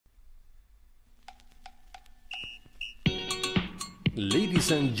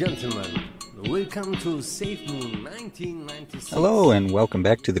Ladies and gentlemen, welcome to Safemoon 1996. Hello and welcome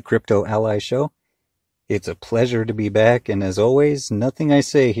back to the Crypto Ally Show. It's a pleasure to be back, and as always, nothing I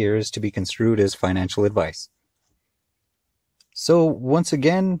say here is to be construed as financial advice. So once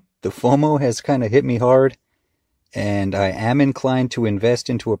again, the FOMO has kind of hit me hard, and I am inclined to invest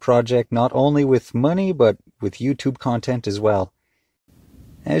into a project not only with money but with YouTube content as well.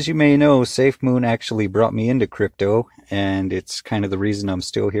 As you may know, Safemoon actually brought me into crypto, and it's kind of the reason I'm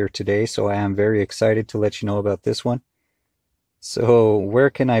still here today, so I am very excited to let you know about this one. So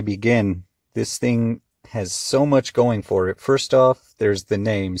where can I begin? This thing has so much going for it. First off, there's the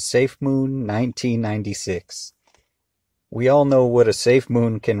name, Safemoon 1996. We all know what a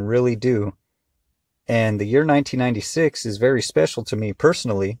Safemoon can really do, and the year 1996 is very special to me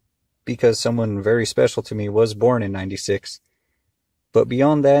personally, because someone very special to me was born in 96. But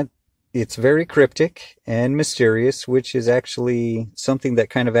beyond that, it's very cryptic and mysterious, which is actually something that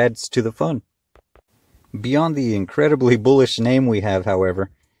kind of adds to the fun. Beyond the incredibly bullish name we have,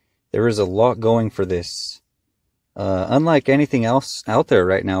 however, there is a lot going for this. Unlike anything else out there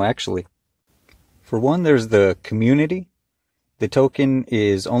right now, actually. For one, there's the community. The token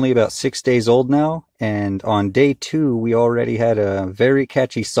is only about 6 days old now, and on day 2, we already had a very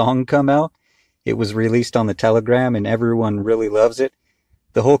catchy song come out. It was released on the Telegram, and everyone really loves it.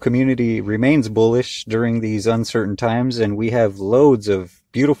 The whole community remains bullish during these uncertain times, and we have loads of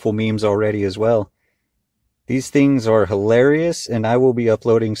beautiful memes already as well. These things are hilarious, and I will be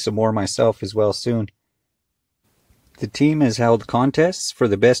uploading some more myself as well soon. The team has held contests for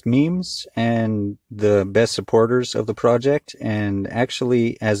the best memes and the best supporters of the project, and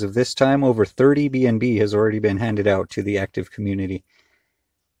actually, as of this time, over 30 BNB has already been handed out to the active community.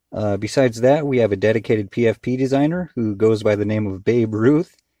 Besides that, we have a dedicated PFP designer who goes by the name of Babe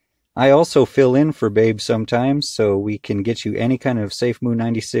Ruth. I also fill in for Babe sometimes, so we can get you any kind of Safemoon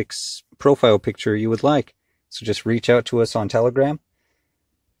 96 profile picture you would like. So just reach out to us on Telegram.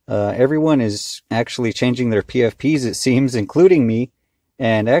 Everyone is actually changing their PFPs, it seems, including me.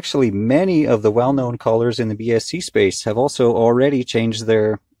 And actually, many of the well-known callers in the BSC space have also already changed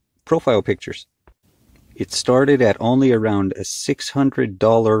their profile pictures. It started at only around a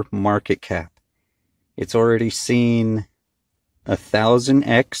 $600 market cap. It's already seen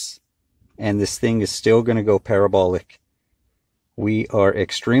 1,000x, and this thing is still going to go parabolic. We are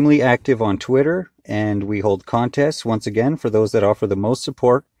extremely active on Twitter, and we hold contests, once again, for those that offer the most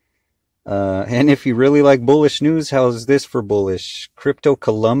support. And if you really like bullish news, how's this for bullish? Crypto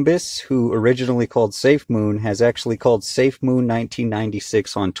Columbus, who originally called Safemoon, has actually called Safemoon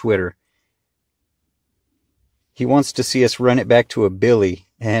 1996 on Twitter. He wants to see us run it back to a Billy,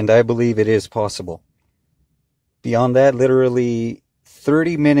 and I believe it is possible. Beyond that, literally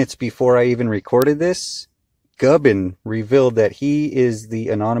 30 minutes before I even recorded this, Gubbins revealed that he is the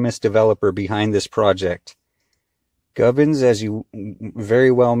anonymous developer behind this project. Gubbins, as you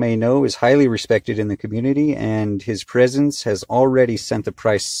very well may know, is highly respected in the community, and his presence has already sent the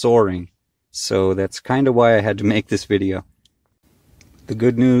price soaring. So that's kind of why I had to make this video. The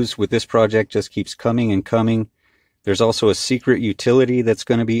good news with this project just keeps coming and coming. There's also a secret utility that's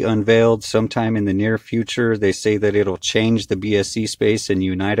going to be unveiled sometime in the near future. They say that it'll change the BSC space and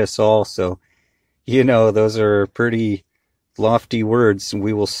unite us all. So, you know, those are pretty lofty words.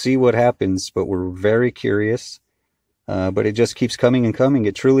 We will see what happens, but we're very curious. But it just keeps coming and coming.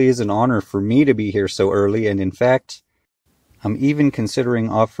 It truly is an honor for me to be here so early. And in fact, I'm even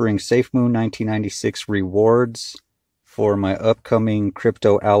considering offering Safemoon 1996 rewards for my upcoming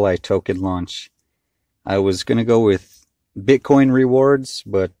Crypto Ally token launch. I was going to go with Bitcoin rewards,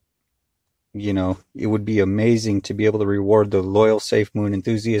 but, you know, it would be amazing to be able to reward the loyal Safemoon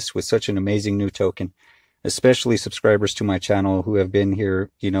enthusiasts with such an amazing new token, especially subscribers to my channel who have been here,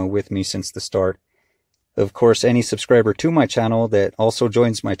 you know, with me since the start. Of course, any subscriber to my channel that also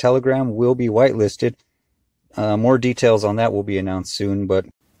joins my Telegram will be whitelisted. More details on that will be announced soon, but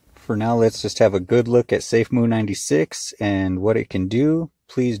for now, let's just have a good look at Safemoon 96 and what it can do.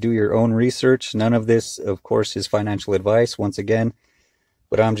 Please do your own research. None of this, of course, is financial advice, once again,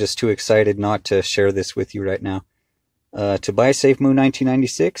 but I'm just too excited not to share this with you right now. To buy Safemoon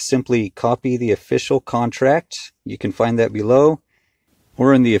 1996, simply copy the official contract. You can find that below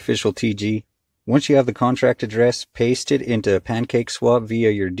or in the official TG. Once you have the contract address, paste it into PancakeSwap via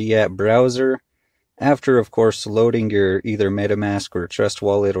your DApp browser. After, of course, loading your either MetaMask or Trust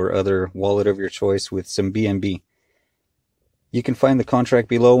Wallet or other wallet of your choice with some BNB. You can find the contract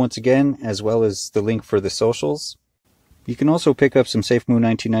below once again, as well as the link for the socials. You can also pick up some Safemoon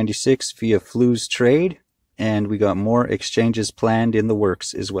 1996 via Flu's Trade, and we got more exchanges planned in the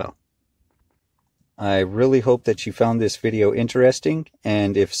works as well. I really hope that you found this video interesting,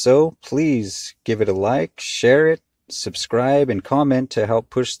 and if so, please give it a like, share it, subscribe, and comment to help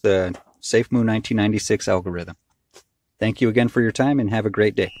push the Safemoon 1996 algorithm. Thank you again for your time, and have a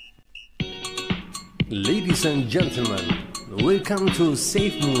great day. Ladies and gentlemen, welcome to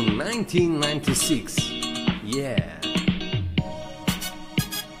Safemoon 1996. Yeah.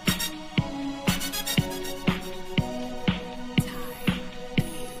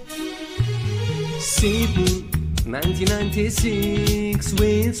 Safemoon 1996,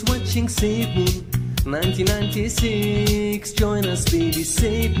 Wales watching Safemoon 1996. Join us, baby.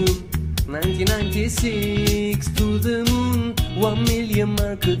 Safemoon 1996, to the moon. 1 million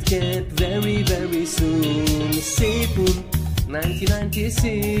market cap very, very soon. Safemoon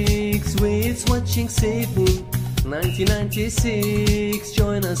 1996, Wales watching Safemoon 1996.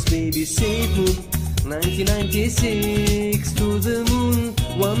 Join us, baby. Safemoon 1996, to the moon.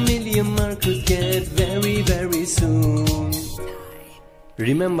 1 million market cap very, very soon.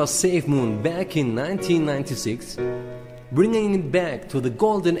 Remember Safemoon back in 1996? Bringing it back to the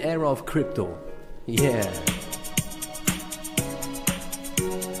golden era of crypto. Yeah.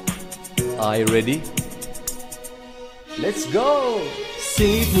 Are you ready? Let's go!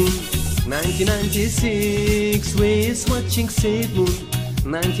 Safemoon 1996, Wales watching Safemoon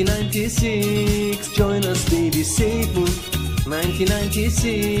 1996. Join us, baby. Safemoon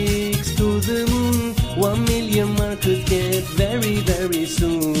 1996, to the moon. 1 million market cap very, very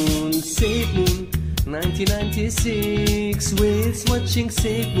soon. Safemoon 1996, Wales watching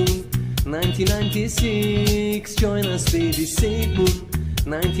Safemoon 1996. Join us, baby. Safemoon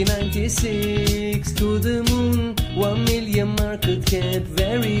 1996, to the moon. 1 million market cap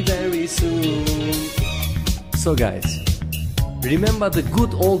very, very soon. So guys, remember the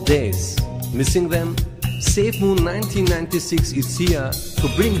good old days? Missing them? Safemoon 1996 is here to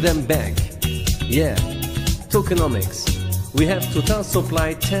bring them back. Yeah, tokenomics. We have total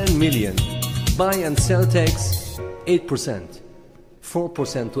supply 10 million. Buy and sell tax 8%,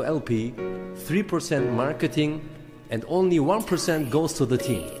 4% to LP, 3% marketing, and only 1% goes to the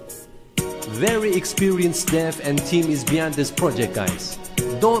team. Very experienced staff and team is behind this project, guys.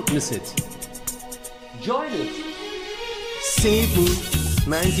 Don't miss it. Join it. Safemoon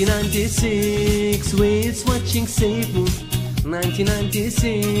 1996, Wales watching Safemoon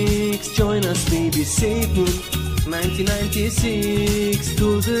 1996. Join us, baby. Safemoon 1996,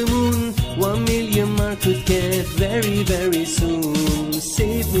 to the moon. 1 million market cap very, very soon.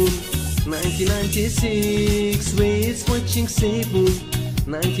 Safemoon 1996, Wales watching Safemoon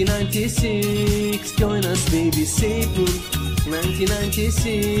 1996. Join us, baby. Safemoon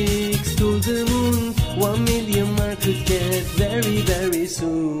 1996, to the moon. 1 million market cap very, very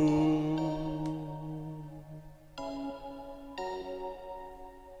soon.